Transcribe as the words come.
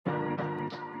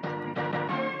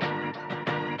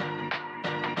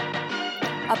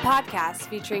a podcast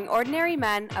featuring ordinary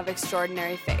men of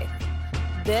extraordinary faith.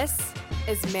 This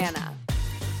is Manna.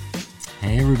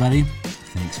 Hey, everybody.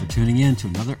 Thanks for tuning in to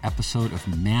another episode of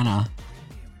Manna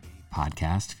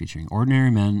podcast featuring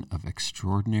ordinary men of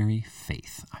extraordinary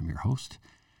faith. I'm your host,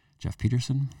 Jeff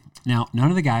Peterson. Now, none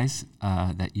of the guys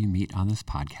that you meet on this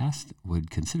podcast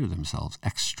would consider themselves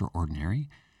extraordinary,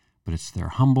 but it's their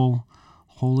humble,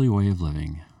 holy way of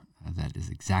living that is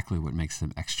exactly what makes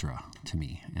them extra to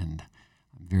me, and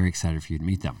I'm very excited for you to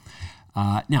meet them.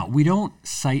 Now, we don't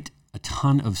cite a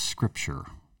ton of scripture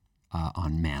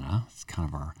on Manna. It's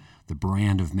kind of the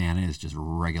brand of Manna is just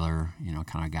regular,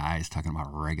 kind of guys talking about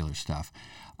regular stuff.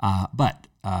 But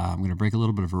I'm going to break a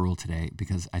little bit of a rule today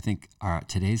because I think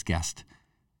today's guest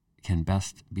can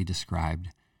best be described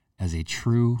as a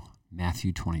true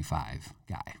Matthew 25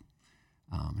 guy.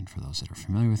 And for those that are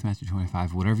familiar with Matthew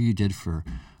 25, whatever you did for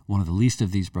one of the least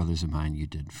of these brothers of mine, you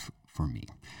did for me.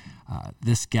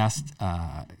 This guest,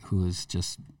 who is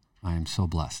just, I am so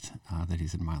blessed that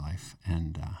he's in my life,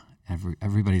 and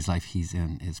everybody's life he's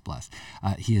in is blessed.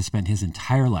 He has spent his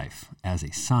entire life as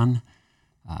a son,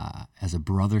 as a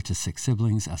brother to 6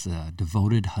 siblings, as a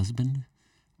devoted husband,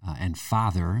 and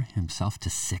father himself to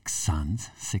 6 sons,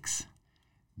 6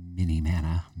 mini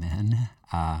Manna men,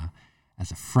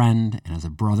 as a friend and as a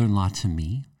brother-in-law to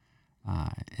me,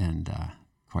 and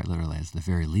quite literally as the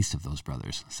very least of those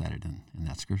brothers cited in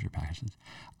that scripture passage.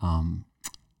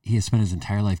 He has spent his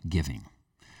entire life giving,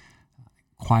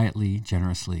 quietly,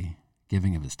 generously,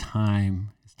 giving of his time,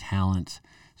 his talent,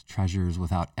 his treasures,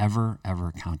 without ever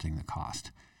counting the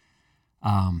cost.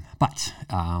 But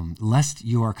lest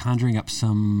you are conjuring up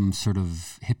some sort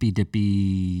of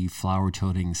hippy-dippy,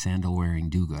 flower-toting, sandal-wearing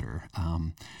do-gooder,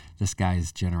 this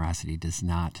guy's generosity does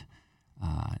not,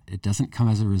 it doesn't come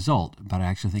as a result, but I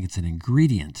actually think it's an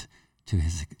ingredient to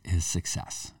his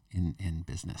success in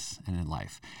business and in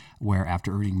life, where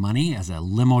after earning money as a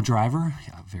limo driver,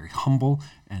 a very humble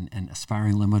and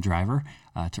aspiring limo driver,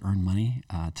 to earn money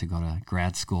to go to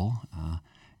grad school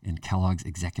in Kellogg's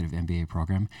executive MBA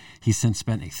program, he's since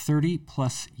spent a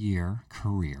 30-plus year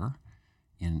career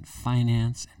in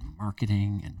finance and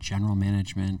marketing and general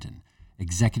management and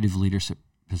executive leadership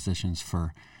positions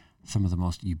for some of the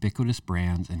most ubiquitous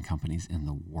brands and companies in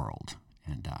the world,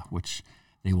 and which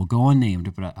they will go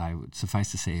unnamed, but I would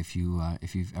suffice to say, if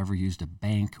you've ever used a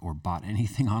bank or bought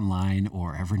anything online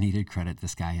or ever needed credit,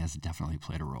 this guy has definitely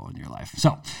played a role in your life.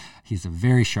 So he's a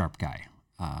very sharp guy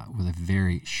with a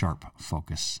very sharp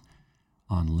focus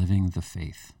on living the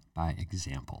faith by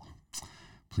example.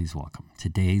 Please welcome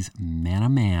today's Manna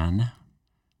Man,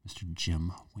 Mr.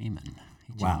 Jim Wehmann.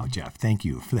 Hey, Jim. Wow, Jeff, thank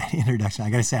you for that introduction. I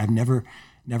got to say, I've never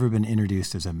been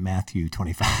introduced as a Matthew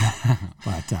 25 guy,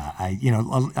 but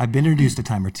I've been introduced a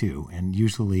time or two, and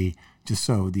usually, just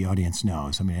so the audience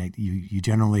knows, I mean, you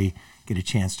generally get a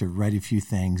chance to write a few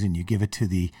things, and you give it to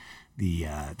the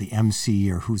MC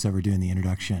or who's ever doing the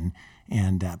introduction,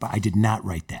 and but I did not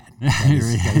write that. That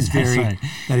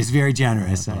is very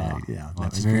generous.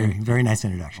 That's a very nice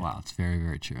introduction. Wow, it's very,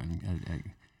 very true. And I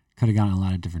could have gone in a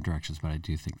lot of different directions, but I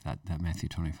do think that Matthew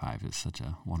 25 is such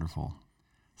a wonderful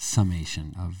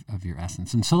summation of your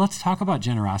essence. And so let's talk about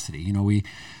generosity. We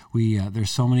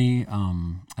there's so many,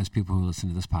 as people who listen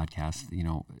to this podcast,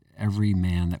 every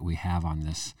man that we have on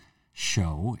this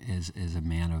show is a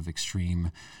man of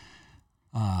extreme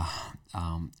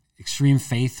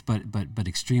faith, but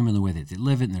extreme in the way that they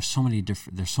live it. And there's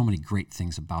so many great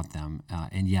things about them.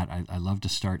 And yet I love to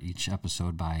start each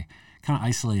episode by kind of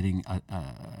isolating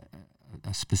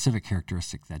a specific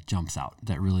characteristic that jumps out,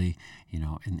 that really,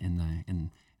 in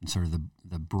sort of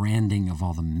the branding of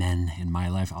all the men in my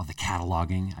life, all the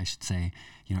cataloging, I should say,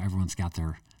 everyone's got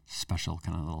their special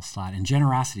kind of little slot. And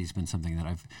generosity has been something that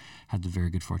I've had the very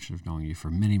good fortune of knowing you for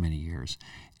many, many years.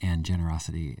 And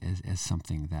generosity is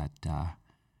something that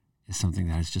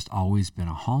has just always been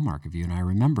a hallmark of you. And I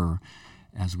remember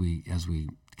as we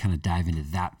kind of dive into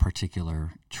that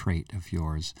particular trait of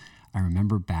yours, I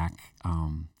remember back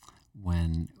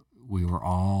when we were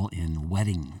all in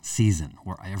wedding season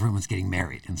where everyone's getting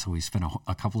married. And so we spent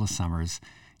a couple of summers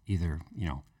either,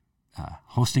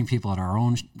 hosting people at our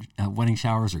own wedding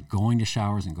showers or going to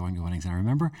showers and going to weddings. And I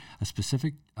remember a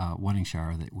specific wedding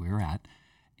shower that we were at,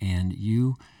 and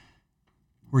you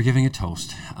were giving a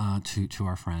toast to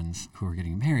our friends who were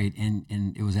getting married. And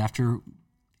it was after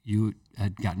you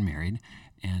had gotten married,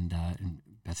 and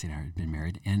Betsy and I had been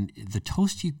married. And the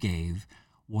toast you gave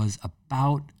was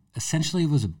about,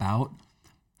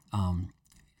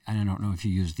 I don't know if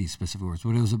you used these specific words,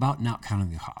 but it was about not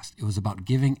counting the cost. It was about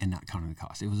giving and not counting the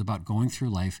cost. It was about going through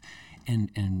life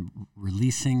and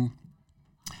releasing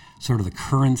sort of the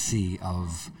currency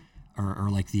of, or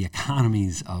like the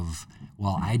economies of,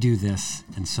 well, I do this,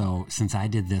 and so since I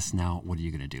did this, now what are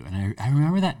you going to do? And I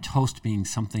remember that toast being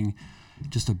something,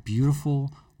 just a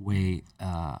beautiful way,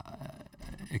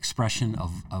 expression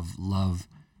of love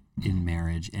in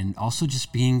marriage, and also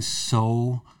just being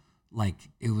so, like,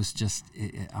 it was just,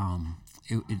 it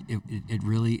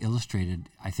really illustrated,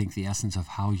 I think, the essence of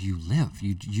how you live.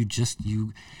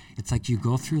 It's like you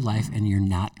go through life and you're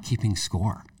not keeping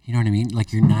score. You know what I mean?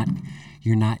 Like you're not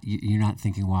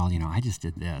thinking, well, I just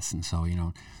did this, and so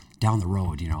down the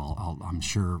road, I'm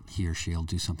sure he or she'll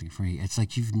do something for you. It's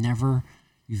like you've never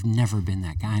been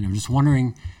that guy, and I'm just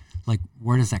wondering, like,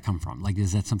 where does that come from? Like,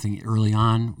 is that something early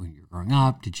on when you're growing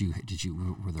up?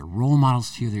 Were there role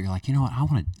models to you that you're like,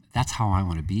 that's how I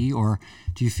want to be? Or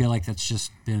do you feel like that's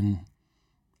just been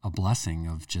a blessing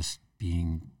of just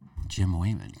being Jim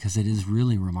Wehmann? Because it is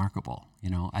really remarkable.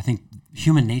 I think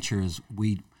human nature is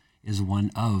one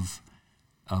of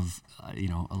a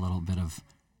little bit of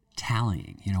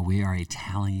tallying. We are a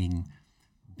tallying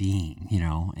being,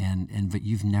 but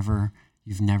you've never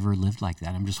lived like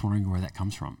that. I'm just wondering where that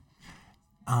comes from.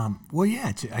 Well,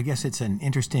 yeah, I guess it's an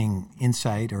interesting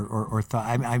insight or thought.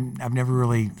 I've never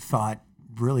really thought,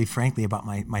 really frankly, about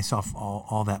myself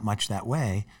all that much that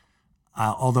way.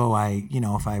 Although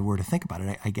if I were to think about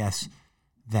it, I guess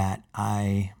that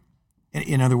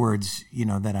in other words,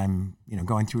 that I'm,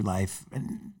 going through life,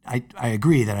 and I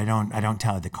agree that I don't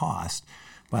tally the cost,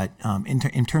 but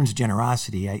in terms of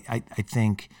generosity, I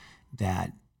think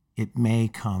that it may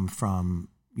come from,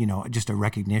 just a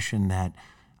recognition that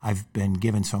I've been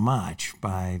given so much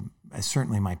by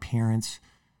certainly my parents,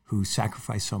 who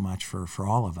sacrificed so much for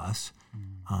all of us,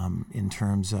 in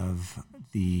terms of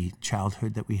the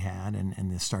childhood that we had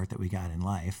and the start that we got in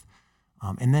life.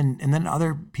 And then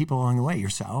other people along the way,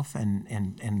 yourself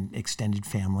and extended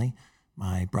family,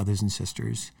 my brothers and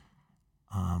sisters,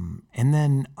 and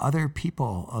then other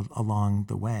people along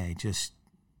the way, just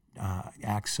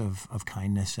acts of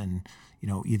kindness, and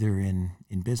either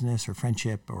in business or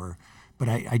friendship, but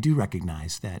I do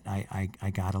recognize that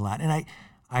I got a lot, and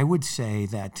I would say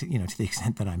that to the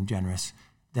extent that I'm generous,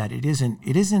 that it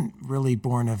isn't really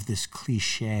born of this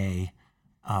cliche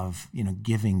of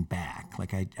giving back.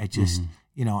 Like I just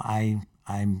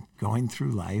I'm going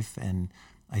through life, and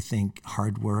I think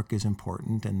hard work is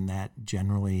important, and that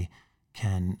generally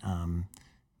can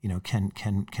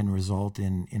result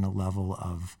in a level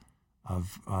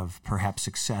of perhaps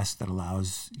success that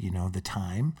allows the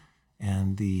time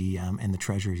and the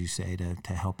treasure, as you say,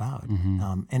 to help out.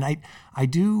 Mm-hmm. And I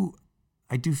do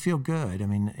feel good. I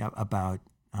mean, about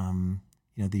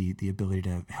the ability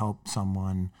to help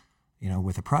someone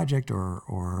with a project or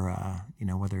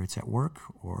whether it's at work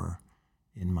or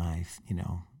in my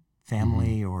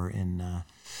family, mm-hmm. or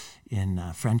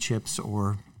in friendships,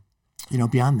 or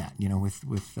beyond that,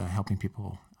 with helping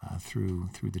people through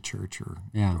the church or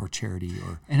charity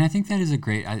or. And I think that is a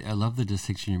great. I love the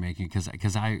distinction you're making, because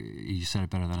you said it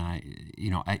better than I.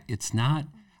 It's not.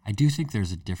 I do think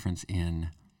there's a difference in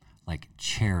like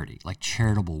charity, like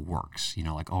charitable works.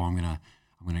 Like, I'm gonna,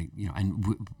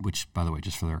 which, by the way,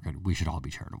 just for the record, we should all be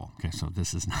charitable. Okay, so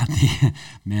this is not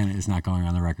Manna is not going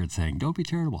on the record saying don't be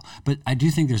charitable. But I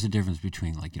do think there's a difference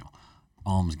between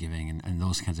almsgiving and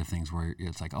those kinds of things, where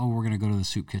it's like, we're going to go to the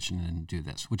soup kitchen and do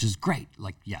this, which is great.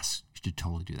 Like, yes, you should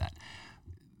totally do that.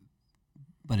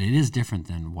 But it is different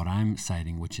than what I'm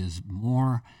citing, which is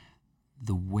more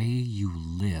the way you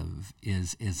live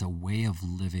is a way of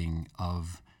living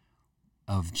of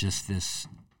just this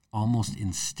almost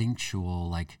instinctual,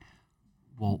 like,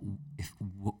 well,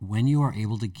 when you are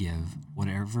able to give,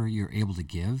 whatever you're able to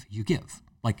give, you give.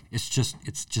 Like, it's just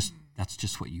that's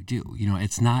just what you do.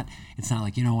 It's not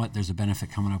like, what, there's a benefit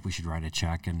coming up, we should write a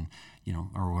check and,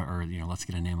 or let's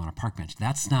get a name on a park bench.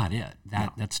 That's not it.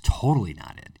 That's totally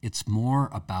not it. It's more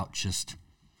about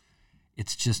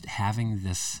it's just having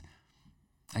this,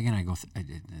 again, I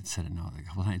said it a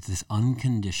couple of times, it's this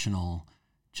unconditional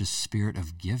just spirit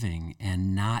of giving,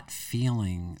 and not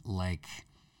feeling like,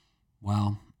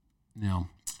 well,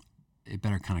 it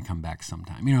better kind of come back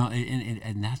sometime,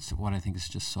 and that's what I think is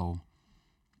just so,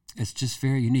 it's just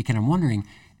very unique. And I'm wondering,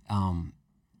 and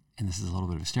this is a little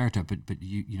bit of a stereotype, but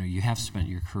you have spent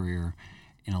your career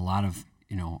in a lot of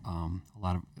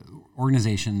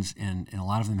organizations, and a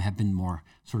lot of them have been more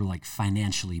sort of like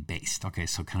financially based. Okay,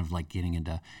 so kind of like getting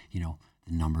into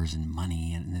the numbers and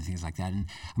money and things like that. And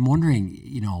I'm wondering,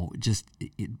 just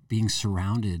it being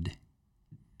surrounded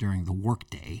during the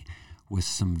workday with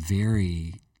some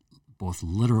very both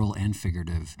literal and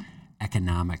figurative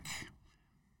economic,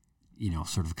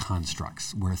 sort of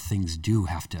constructs where things do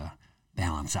have to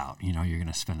balance out. You're going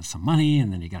to spend some money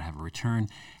and then you got to have a return.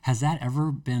 Has that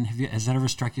ever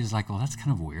struck you as like, well, that's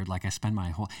kind of weird. Like I spend my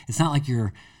whole, it's not like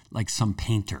you're like some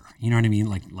painter, you know what I mean?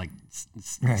 Like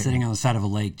Right. sitting on the side of a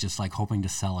lake, just like hoping to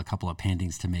sell a couple of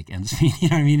paintings to make ends meet. You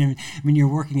know what I mean? I mean, you're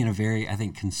working in a very, I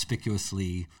think,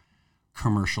 conspicuously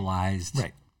commercialized,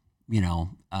 Right.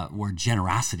 Where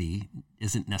generosity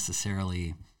isn't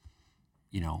necessarily,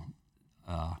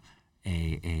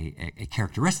 a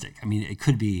characteristic. I mean, it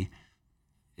could,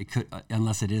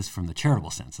 unless it is from the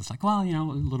charitable sense. It's like, well, a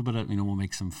little bit of, we'll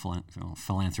make some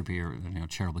philanthropy or,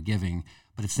 charitable giving,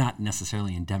 but it's not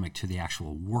necessarily endemic to the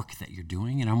actual work that you're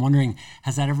doing. And I'm wondering,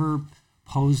 has that ever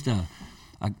posed a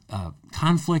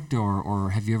conflict or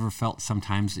have you ever felt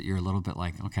sometimes that you're a little bit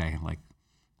like, okay, like,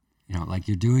 like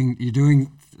you're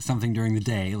doing something during the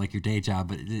day, like your day job,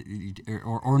 but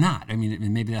or not. I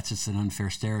mean, maybe that's just an unfair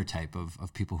stereotype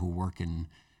of people who work in,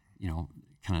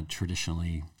 kind of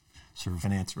traditionally sort of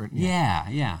finance. Yeah.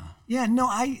 No,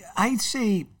 I'd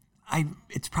say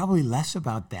it's probably less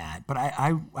about that, but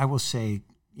I will say,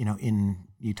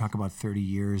 you talk about 30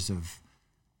 years of,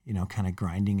 kind of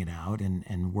grinding it out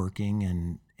and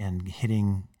working and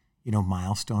hitting,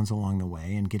 milestones along the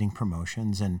way and getting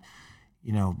promotions and,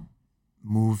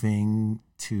 moving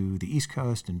to the East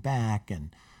Coast and back.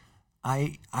 And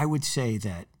I would say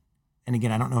that, and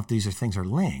again, I don't know if these things are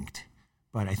linked,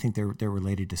 but I think they're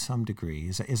related to some degree.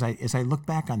 As I look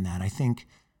back on that, I think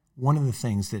one of the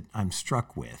things that I'm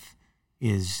struck with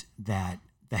is that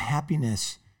the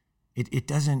happiness, it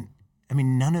doesn't, I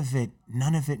mean, none of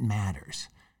it matters.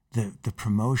 The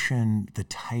promotion, the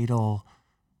title,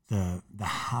 the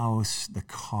house, the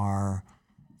car,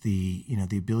 the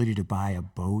ability to buy a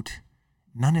boat,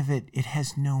 none of it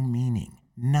has no meaning.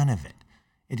 None of it.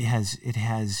 It has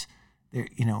there,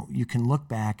 you can look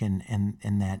back and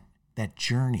that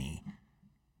journey,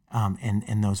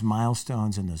 and those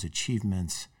milestones and those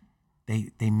achievements,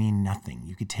 they mean nothing.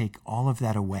 You could take all of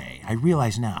that away. I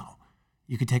realize now,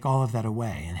 you could take all of that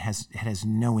away and it has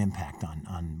no impact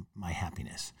on my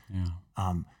happiness.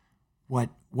 Yeah.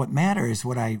 What matters,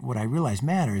 what I realize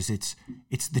matters, it's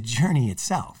the journey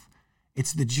itself.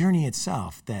 It's the journey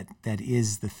itself that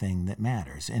is the thing that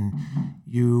matters. And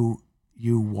you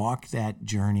walk that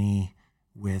journey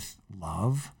with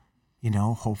love,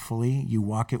 hopefully. You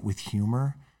walk it with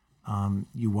humor.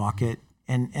 You walk it,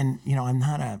 and I'm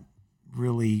not a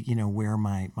really, wear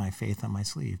my faith on my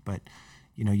sleeve, but,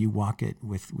 you walk it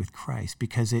with Christ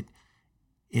because it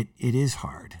is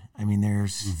hard. I mean,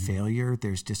 there's failure,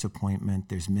 there's disappointment,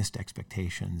 there's missed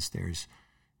expectations, there's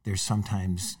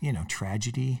sometimes,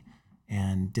 tragedy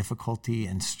and difficulty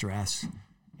and stress.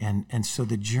 And so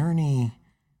the journey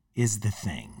is the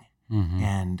thing.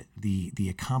 And the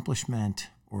accomplishment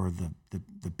or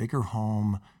the bigger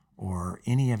home or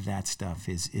any of that stuff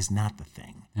is not the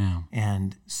thing. Yeah.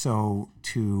 And so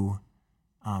to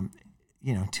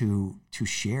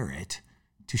share it,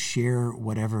 to share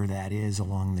whatever that is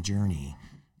along the journey,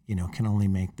 can only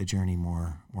make the journey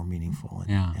more meaningful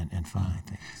and fun, I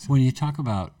think. So. When you talk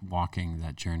about walking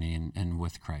that journey and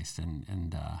with Christ and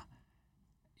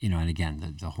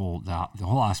again, the whole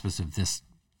auspice of this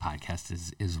podcast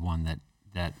is one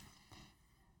that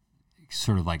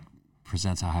sort of like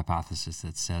presents a hypothesis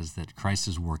that says that Christ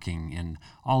is working in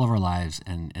all of our lives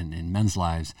and in men's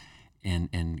lives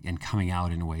and coming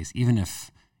out in ways, even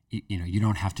if you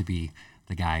don't have to be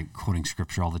the guy quoting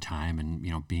scripture all the time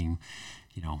and being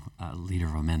a leader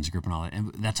of a men's group and all that,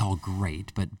 and that's all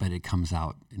great, but it comes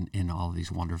out in all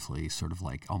these wonderfully sort of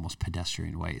like almost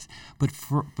pedestrian ways. But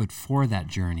for that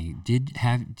journey,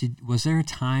 was there a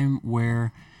time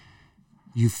where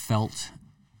you felt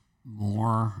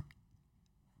more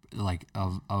like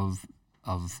of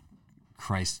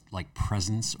Christ like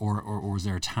presence, or was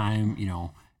there a time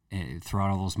throughout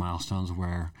all those milestones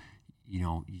where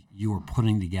you were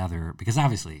putting together, because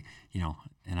obviously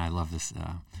and I love this.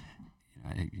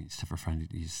 I used to have a friend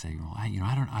who used to say, well,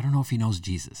 I don't know if he knows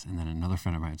Jesus. And then another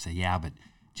friend of mine would say, yeah, but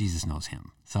Jesus knows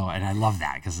him. So, and I love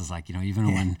that because it's like,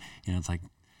 even when, it's like,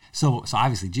 so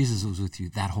obviously Jesus was with you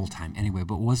that whole time anyway,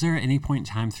 but was there any point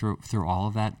in time through all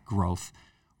of that growth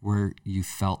where you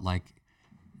felt like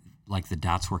the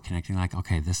dots were connecting, like,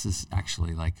 okay, this is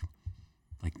actually like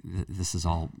this is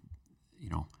all,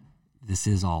 this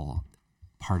is all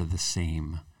part of the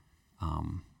same,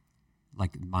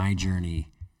 like my journey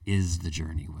is the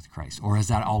journey with Christ, or has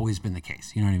that always been the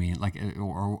case? You know what I mean? Like,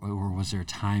 or was there a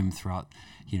time throughout,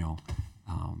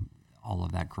 all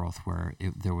of that growth where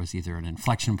there was either an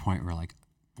inflection point where like,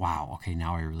 wow, okay,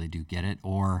 now I really do get it,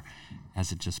 or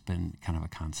has it just been kind of a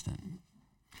constant?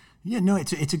 Yeah, no,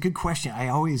 it's a good question. I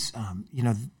always,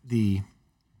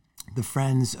 the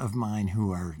friends of mine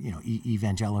who are,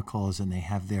 evangelicals, and they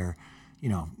have their,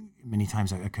 many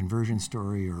times a conversion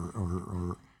story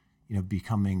or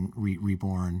becoming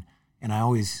reborn. And I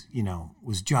always,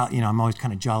 I'm always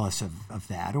kind of jealous of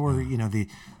that. Or,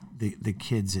 the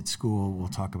kids at school will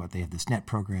talk about, they have this NET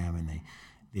program, and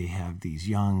they have these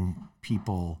young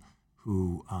people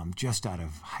who just out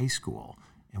of high school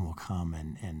and will come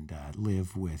and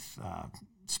live with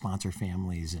sponsor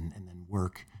families and then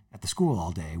work at the school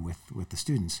all day with the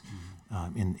students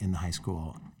in the high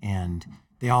school. And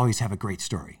they always have a great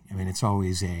story. I mean, it's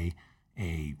always I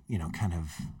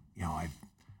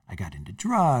got into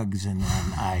drugs, and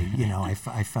then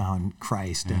I found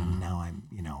Christ, and now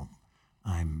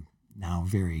I'm now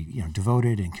very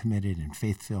devoted and committed and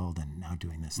faith-filled, and now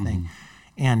doing this thing.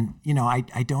 And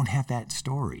I don't have that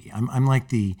story. I'm like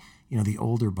the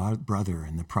older brother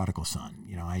in the prodigal son.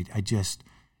 I just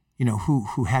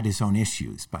who had his own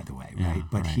issues, by the way, right?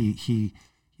 But right.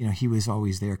 He was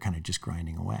always there, kind of just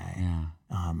grinding away.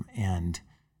 And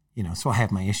so I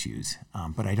have my issues,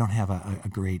 but I don't have a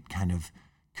great kind of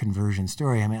conversion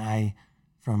story. I mean,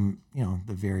 from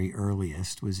the very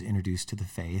earliest was introduced to the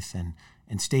faith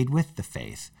and stayed with the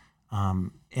faith,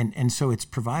 and so it's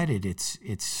provided. It's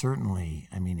certainly,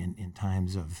 I mean, in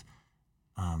times of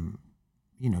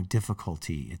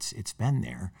difficulty, it's been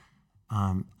there.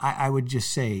 I would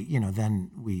just say,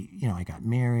 then I got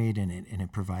married, and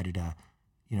it provided an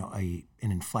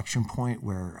inflection point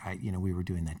where we were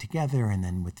doing that together, and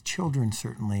then with the children,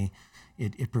 certainly,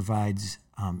 it provides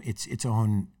its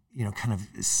own kind of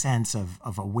sense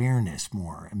of awareness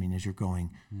more. I mean, as you're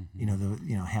going,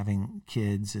 having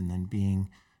kids and then being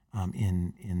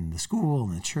in the school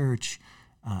and the church,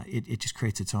 it just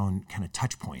creates its own kind of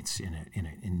touch points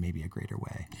in maybe a greater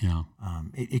way. Yeah.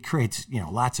 It creates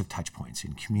lots of touch points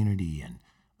in community, and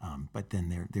but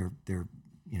then they're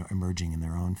emerging in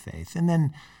their own faith, and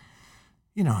then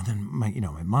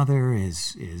my mother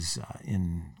is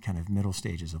in kind of middle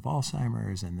stages of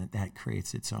Alzheimer's, and that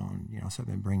creates its own so I've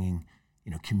been bringing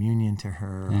communion to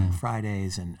her on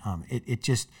Fridays, and it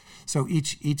just so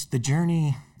each the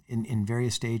journey in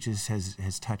various stages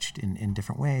has touched in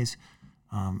different ways.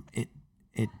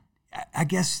 I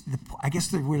guess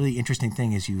the really interesting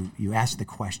thing is you ask the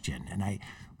question, and I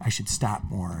should stop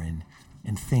more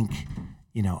and think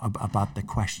about the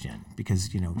question, because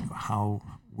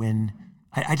when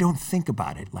I don't think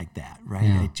about it like that, right?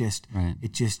 Yeah, it just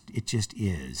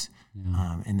is,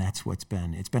 and that's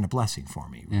it's been a blessing for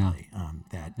me, really.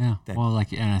 That well,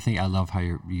 and I think I love how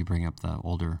you bring up the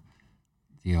older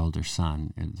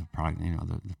son, the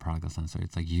prodigal son. So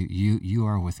it's like you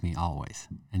are with me always,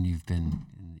 and you've been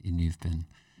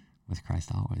with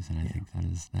Christ always, and I think that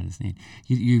is neat.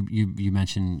 You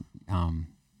mentioned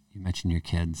your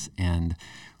kids, and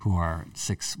who are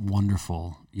 6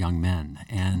 wonderful young men,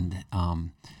 and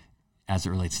as it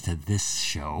relates to this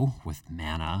show with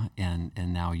Manna, and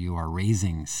now you are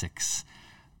raising 6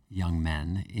 young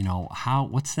men.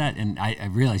 What's that? And I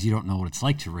realize you don't know what it's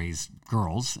like to raise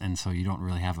girls, and so you don't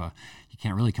really you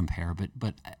can't really compare.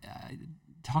 But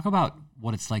talk about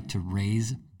what it's like to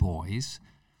raise boys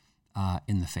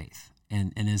in the faith,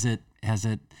 and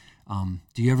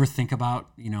do you ever think about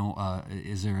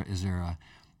is there a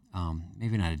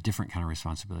maybe not a different kind of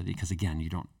responsibility, because again, you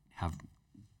don't have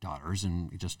daughters,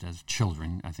 and just as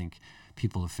children, I think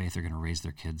people of faith are going to raise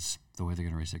their kids the way they're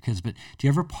going to raise their kids. But do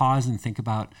you ever pause and think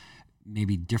about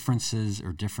maybe differences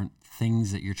or different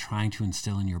things that you're trying to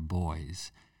instill in your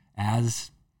boys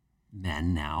as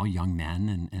men now, young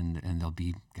men, and they'll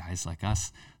be guys like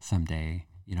us someday,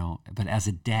 but as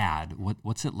a dad,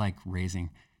 what's it like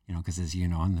raising, because as you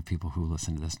know, and the people who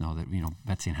listen to this know that,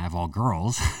 Betsy and I have all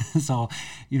girls. So,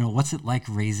 what's it like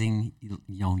raising,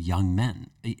 young men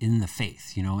in the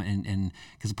faith, and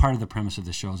because part of the premise of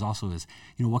the show is also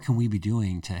what can we be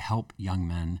doing to help young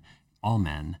men, all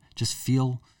men, just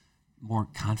feel more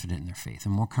confident in their faith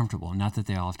and more comfortable. Not that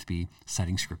they all have to be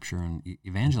citing scripture and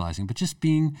evangelizing, but just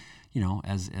being,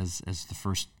 as the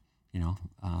first,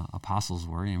 apostles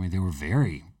were. I mean, they were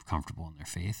very comfortable in their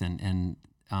faith, and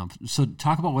so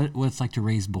talk about what it's like to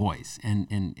raise boys and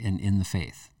in the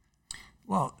faith.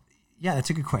 Well, yeah, that's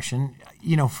a good question.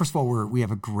 First of all, we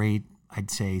have a great,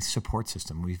 I'd say, support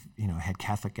system. We've had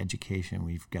Catholic education.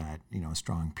 We've got a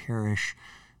strong parish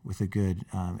with a good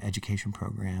education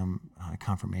program,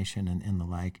 confirmation and the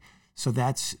like. So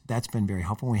that's been very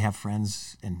helpful. We have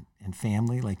friends and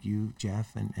family like you,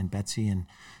 Jeff, and Betsy, and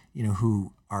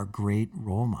who are great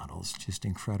role models, just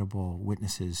incredible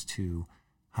witnesses to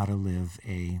how to live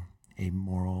a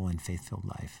moral and faith-filled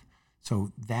life.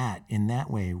 So that, in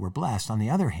that way, we're blessed. On the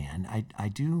other hand, I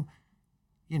do,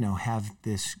 have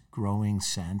this growing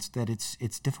sense that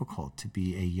it's difficult to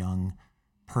be a young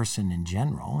person in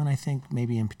general, and I think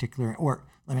maybe in particular, or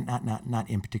I mean, not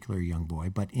in particular a young boy,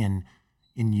 but in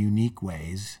unique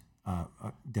ways,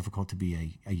 difficult to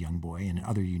be a young boy, and in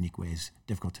other unique ways,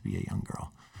 difficult to be a young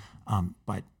girl.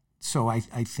 But so I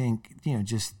think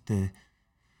just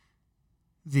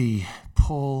the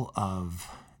pull of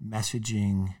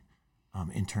messaging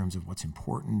in terms of what's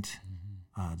important,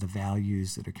 the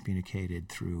values that are communicated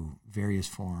through various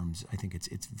forms. I think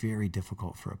it's very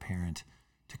difficult for a parent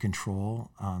to control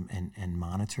and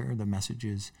monitor the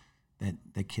messages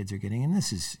that kids are getting. And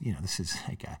this is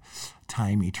like a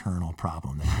time eternal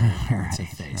problem that parents have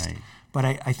faced. Right. But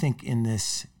I think in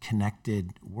this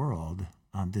connected world,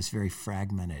 this very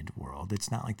fragmented world,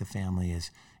 it's not like the family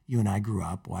is. You and I grew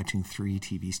up watching 3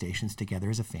 TV stations together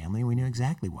as a family. We knew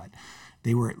exactly what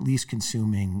they were at least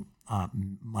consuming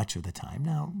much of the time.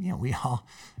 Now, we all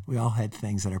had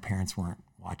things that our parents weren't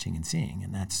watching and seeing,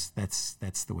 and that's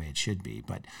the way it should be.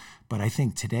 But I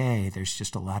think today there's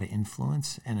just a lot of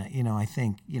influence, and I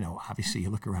think obviously you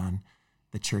look around,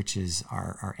 the churches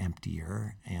are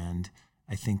emptier, and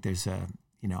I think there's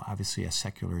obviously a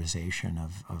secularization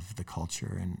of the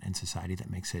culture and society that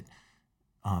makes it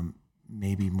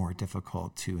maybe more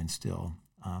difficult to instill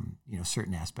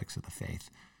certain aspects of the faith.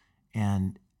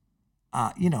 And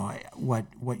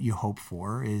what you hope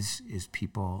for is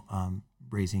people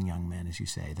raising young men, as you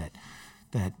say,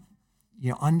 that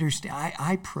understand.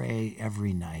 I pray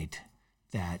every night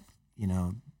that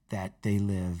that they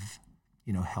live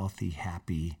healthy,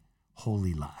 happy,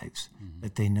 holy lives. Mm-hmm.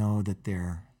 That they know that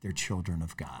they're children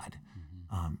of God,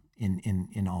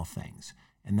 in all things,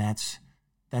 and that's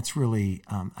really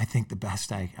I think the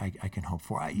best I can hope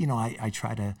for. I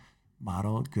try to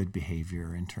model good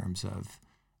behavior in terms of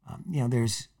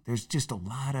there's just a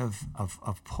lot of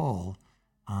pull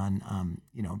on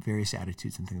various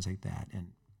attitudes and things like that,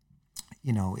 and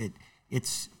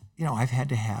it's I've had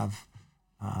to have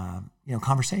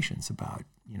conversations about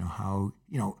how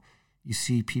you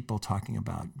see people talking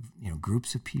about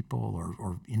groups of people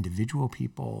or individual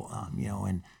people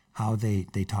and how they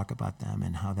talk about them,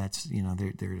 and how that's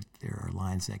there are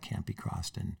lines that can't be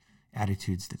crossed and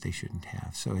attitudes that they shouldn't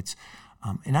have. So it's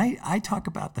and I talk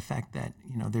about the fact that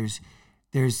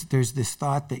there's this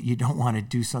thought that you don't want to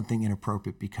do something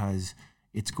inappropriate because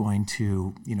it's going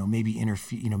to maybe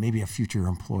interfere. Maybe a future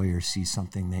employer sees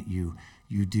something that you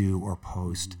do or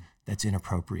post that's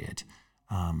inappropriate.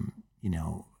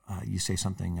 You say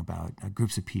something about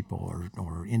groups of people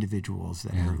or individuals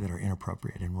that are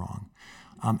inappropriate and wrong,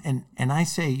 and I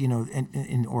say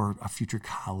or a future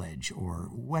college or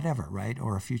whatever, right,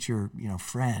 or a future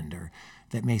friend or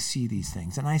that may see these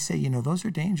things, and I say those are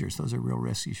dangers, those are real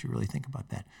risks. You should really think about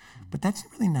that, but that's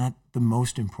really not the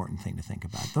most important thing to think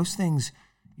about. Those things.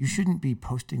 You shouldn't be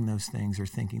posting those things or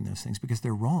thinking those things because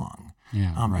they're wrong.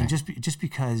 Yeah, right. And just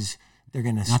because they're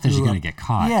going to not that you're going to get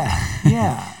caught.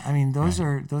 Yeah. I mean, those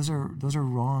right. are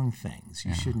wrong things.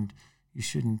 You shouldn't.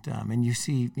 And you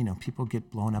see, people get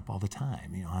blown up all the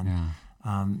time.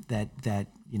 And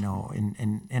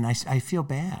I feel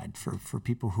bad for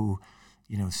people who,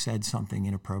 said something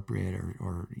inappropriate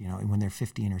or when they're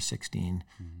 15 or 16,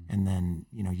 and then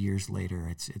years later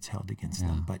it's held against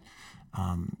them. But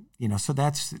so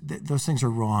those things are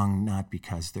wrong not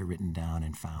because they're written down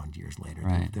and found years later.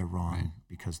 Right. They're wrong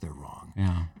because they're wrong.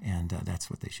 Yeah. And that's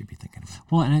what they should be thinking about.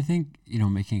 Well, and I think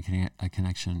making a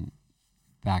connection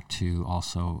back to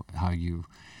also how you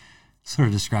sort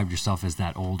of described yourself as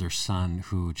that older son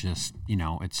who just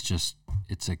just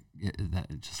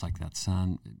like that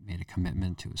son made a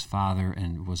commitment to his father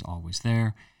and was always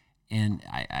there. And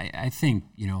I think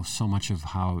so much of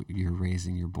how you're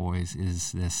raising your boys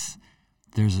is this.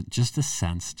 There's just a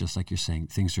sense, just like you're saying,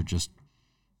 things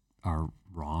are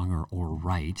wrong or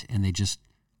right, and they just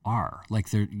are.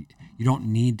 Like you don't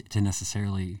need to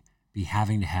necessarily be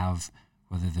having to have,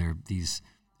 whether they're these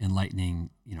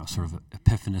enlightening, sort of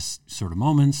epiphanous sort of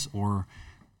moments or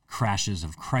crashes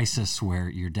of crisis where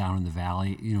you're down in the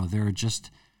valley. You're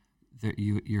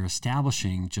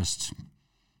establishing just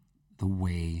the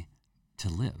way to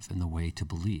live and the way to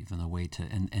believe and the way to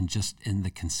and just in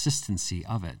the consistency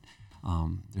of it.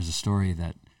 There's a story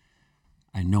that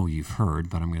I know you've heard,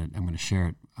 but I'm gonna share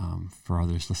it for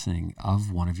others listening,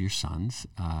 of one of your sons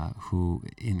who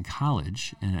in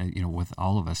college, and with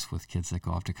all of us with kids that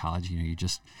go off to college, you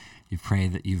pray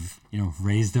that you've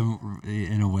raised them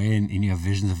in a way, and you have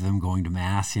visions of them going to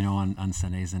mass, on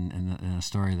Sundays, and a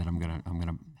story that I'm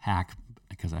gonna hack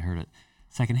because I heard it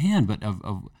secondhand, but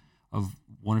of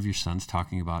one of your sons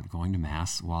talking about going to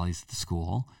mass while he's at the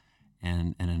school,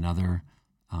 and another.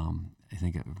 I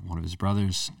think one of his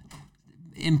brothers,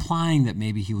 implying that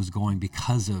maybe he was going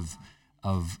because of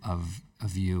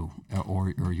you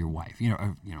or your wife,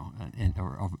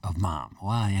 or of mom.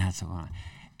 Well, yeah, so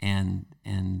and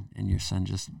your son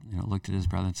just looked at his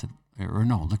brother and said,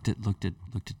 looked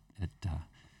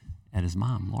at his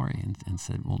mom, Lori, and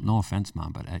said, well, no offense,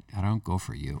 Mom, but I don't go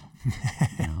for you.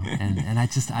 And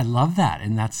I love that.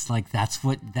 And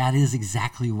that is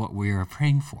exactly what we're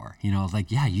praying for.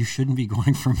 You shouldn't be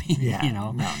going for me,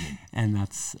 No, and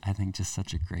that's, I think, just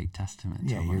such a great testament.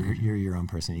 Yeah, you're your own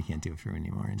person. You can't do it for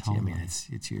anymore. And totally.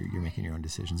 You're making your own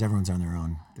decisions. Everyone's on their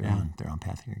own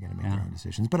path. You're going to make their own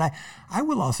decisions. But I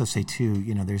will also say too,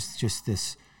 there's just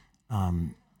this,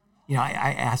 I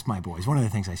ask my boys, one of the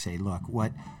things I say, look,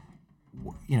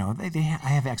 I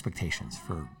have expectations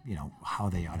for, how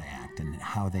they ought to act and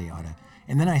how they ought to,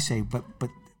 and then I say, but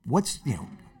what's,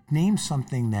 name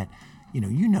something that,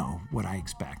 what I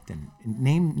expect, and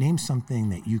name something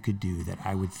that you could do that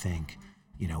I would think,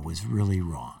 was really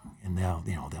wrong. And they'll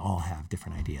all have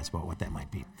different ideas about what that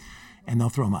might be. And they'll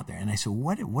throw them out there. And I say,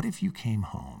 what if you came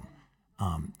home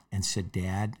and said,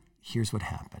 Dad, here's what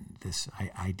happened.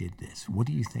 I did this. What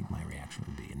do you think my reaction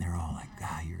would be? And they're all like,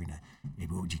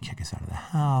 maybe would you kick us out of the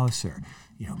house, or,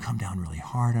 come down really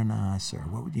hard on us, or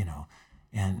what would,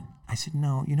 And I said,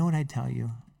 no, you know what I'd tell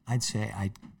you? I'd say,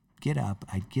 I'd get up,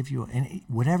 I'd give you, and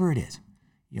whatever it is,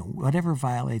 whatever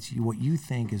violates you, what you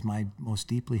think is my most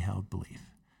deeply held belief.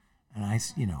 And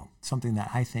something that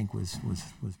I think was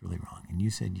really wrong. And you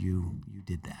said you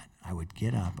did that. I would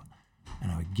get up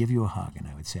and I would give you a hug and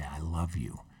I would say, I love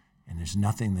you. And there's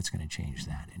nothing that's going to change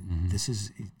that. And this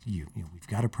is we've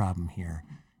got a problem here,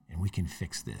 and we can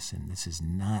fix this. And this is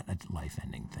not a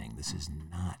life-ending thing. This is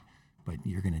not. But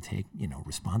you're going to take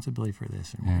responsibility for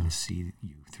this, and we're going to see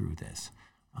you through this.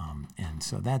 And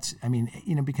so that's,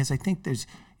 because I think there's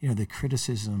the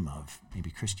criticism of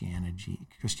maybe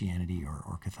Christianity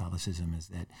or Catholicism is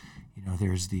that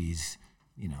there's these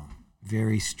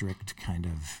very strict kind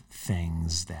of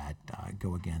things that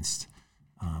go against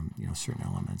certain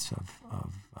elements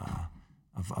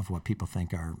of what people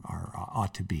think are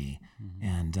ought to be,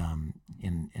 and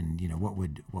what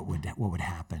would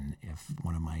happen if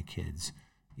one of my kids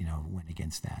went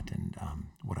against that, and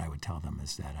what I would tell them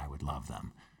is that I would love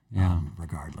them,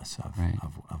 regardless of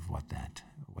what that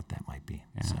might be.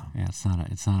 It's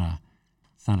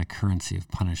not a currency of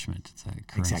punishment. It's a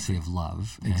currency of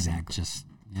love. Exactly.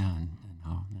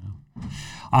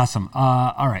 Awesome.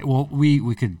 All right. Well,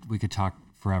 we could talk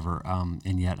forever,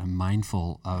 and yet I'm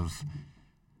mindful of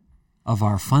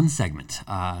our fun segment.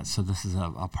 So this is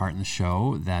a part in the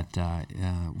show that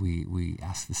we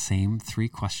ask the same 3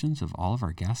 questions of all of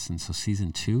our guests, and so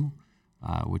season 2,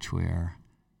 which we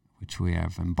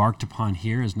have embarked upon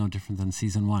here, is no different than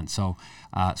season 1. So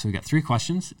we got 3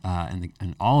 questions,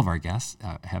 and all of our guests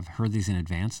have heard these in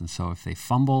advance, and so if they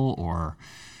fumble or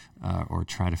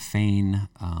try to feign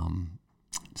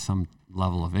some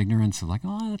level of ignorance of like,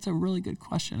 oh, that's a really good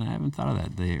question, I haven't thought of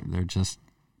that, they're just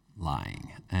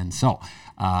lying. And so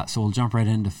we'll jump right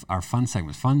into our fun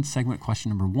segment. Fun segment question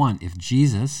number 1: if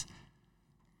Jesus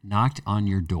knocked on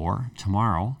your door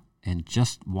tomorrow and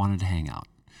just wanted to hang out,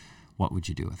 what would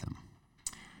you do with him?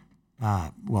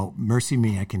 Well, mercy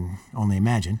me, I can only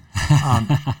imagine.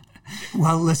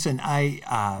 Well, listen,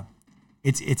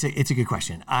 it's a good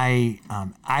question. I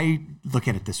look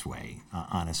at it this way,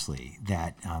 honestly,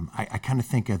 that I kind of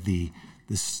think of the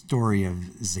story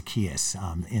of Zacchaeus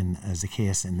in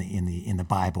the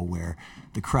Bible, where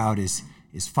the crowd is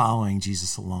following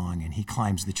Jesus along, and he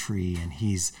climbs the tree, and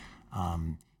he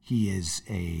is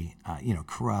a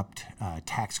corrupt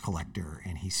tax collector,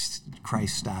 and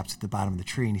Christ stops at the bottom of the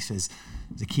tree and he says,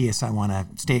 Zacchaeus, I want to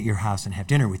stay at your house and have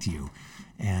dinner with you.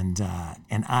 And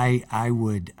I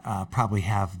would probably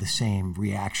have the same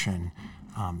reaction.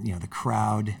 The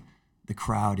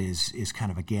crowd is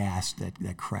kind of aghast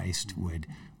that Christ would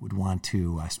want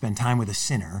to spend time with a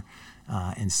sinner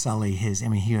and sully his.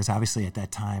 He was obviously at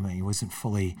that time. He wasn't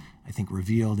fully, I think,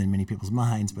 revealed in many people's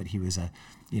minds, but he was a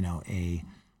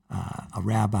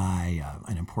rabbi,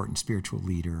 an important spiritual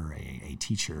leader, a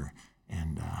teacher,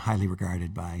 and highly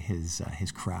regarded by his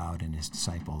crowd and his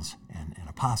disciples and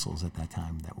apostles at that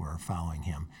time that were following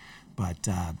him. But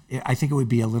I think it would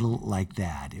be a little like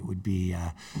that. It would be,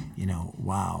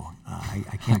 wow,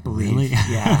 I can't believe, really?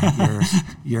 Yeah,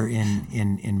 you're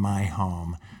in my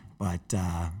home. But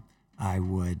I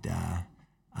would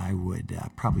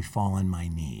probably fall on my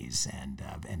knees and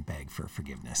beg for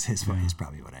forgiveness. Is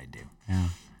probably what I'd do.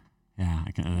 Yeah,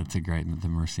 that's a great. The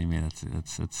Mercy Me.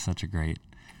 That's such a great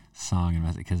song,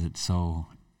 and because it's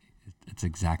it's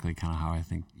exactly kind of how I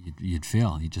think you'd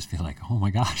feel. You'd just feel like, oh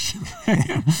my gosh,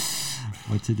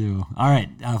 what to do. All right,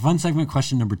 fun segment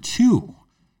question number 2.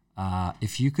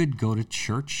 If you could go to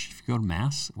church, if you go to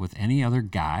Mass with any other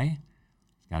guy,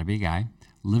 it's got to be a guy,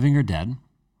 living or dead,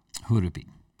 who would it be?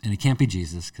 And it can't be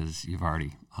Jesus because you've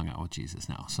already hung out with Jesus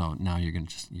now. So now you're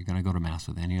gonna go to Mass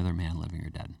with any other man, living or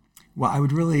dead. Well,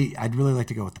 I'd really like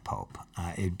to go with the Pope.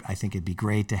 I think it'd be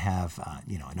great to have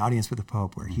an audience with the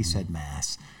Pope where he said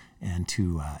Mass, and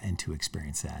to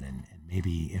experience that. And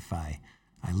maybe if I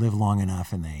live long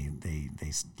enough and they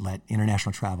let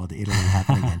international travel to Italy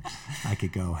happen again, I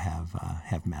could go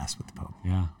have Mass with the Pope.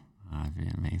 Yeah, that'd be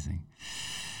amazing.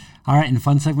 All right, and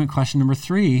fun segment question number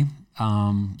 3,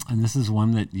 and this is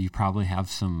one that you probably have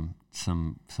some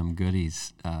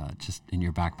goodies just in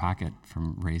your back pocket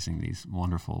from raising these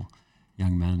wonderful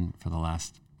young men for the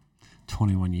last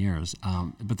 21 years.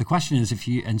 But the question is,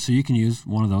 so you can use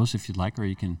one of those if you'd like, or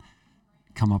you can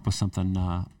come up with something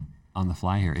on the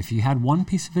fly here. If you had one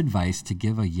piece of advice to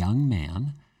give a young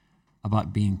man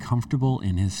about being comfortable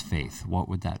in his faith, what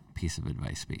would that piece of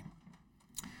advice be?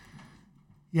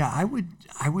 Yeah, I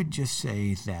would just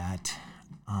say that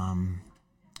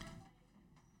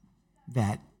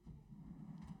that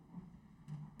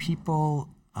people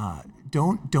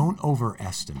don't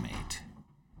overestimate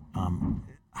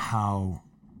how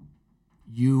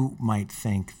you might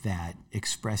think that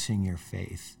expressing your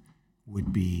faith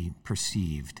would be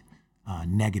perceived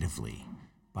negatively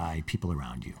by people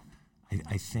around you.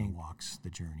 I think walks the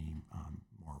journey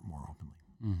more openly.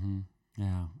 Mm-hmm.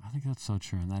 Yeah, I think that's so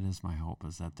true, and that is my hope,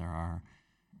 is that there are,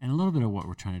 and a little bit of what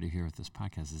we're trying to do here with this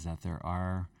podcast is that there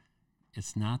are.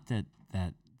 It's not that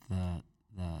the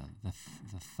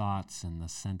thoughts and the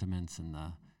sentiments and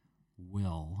the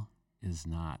will is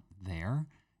not there.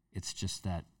 It's just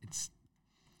that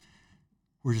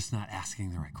we're just not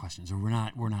asking the right questions, or we're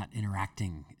not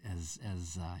interacting as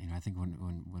I think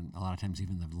when a lot of times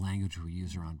even the language we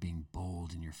use around being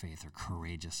bold in your faith or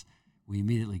courageous, we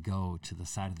immediately go to the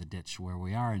side of the ditch where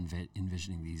we are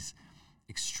envisioning these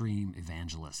extreme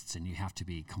evangelists, and you have to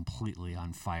be completely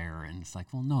on fire. And it's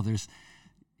like, well, no, there's,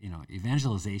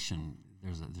 evangelization.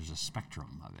 There's a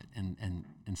spectrum of it, and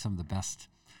some of the best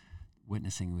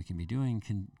witnessing we can be doing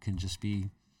can just be,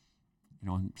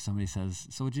 when somebody says,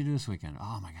 "So what'd you do this weekend?"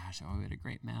 "Oh my gosh, we had a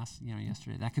great Mass,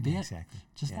 yesterday." That could be exactly.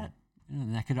 It. Just that,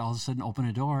 and that could all of a sudden open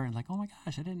a door, and like, "Oh my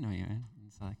gosh, I didn't know you." And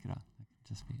so that could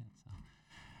just be it. So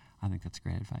I think that's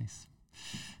great advice.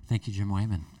 Thank you, Jim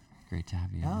Wehmann. Great to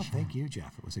have you. Oh, thank you,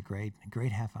 Jeff. It was a great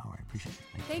half hour. I appreciate it.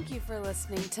 Thank you for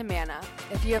listening to Manna.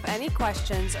 If you have any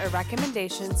questions or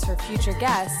recommendations for future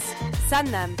guests, send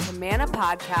them to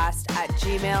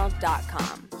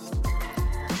mannapodcast@gmail.com.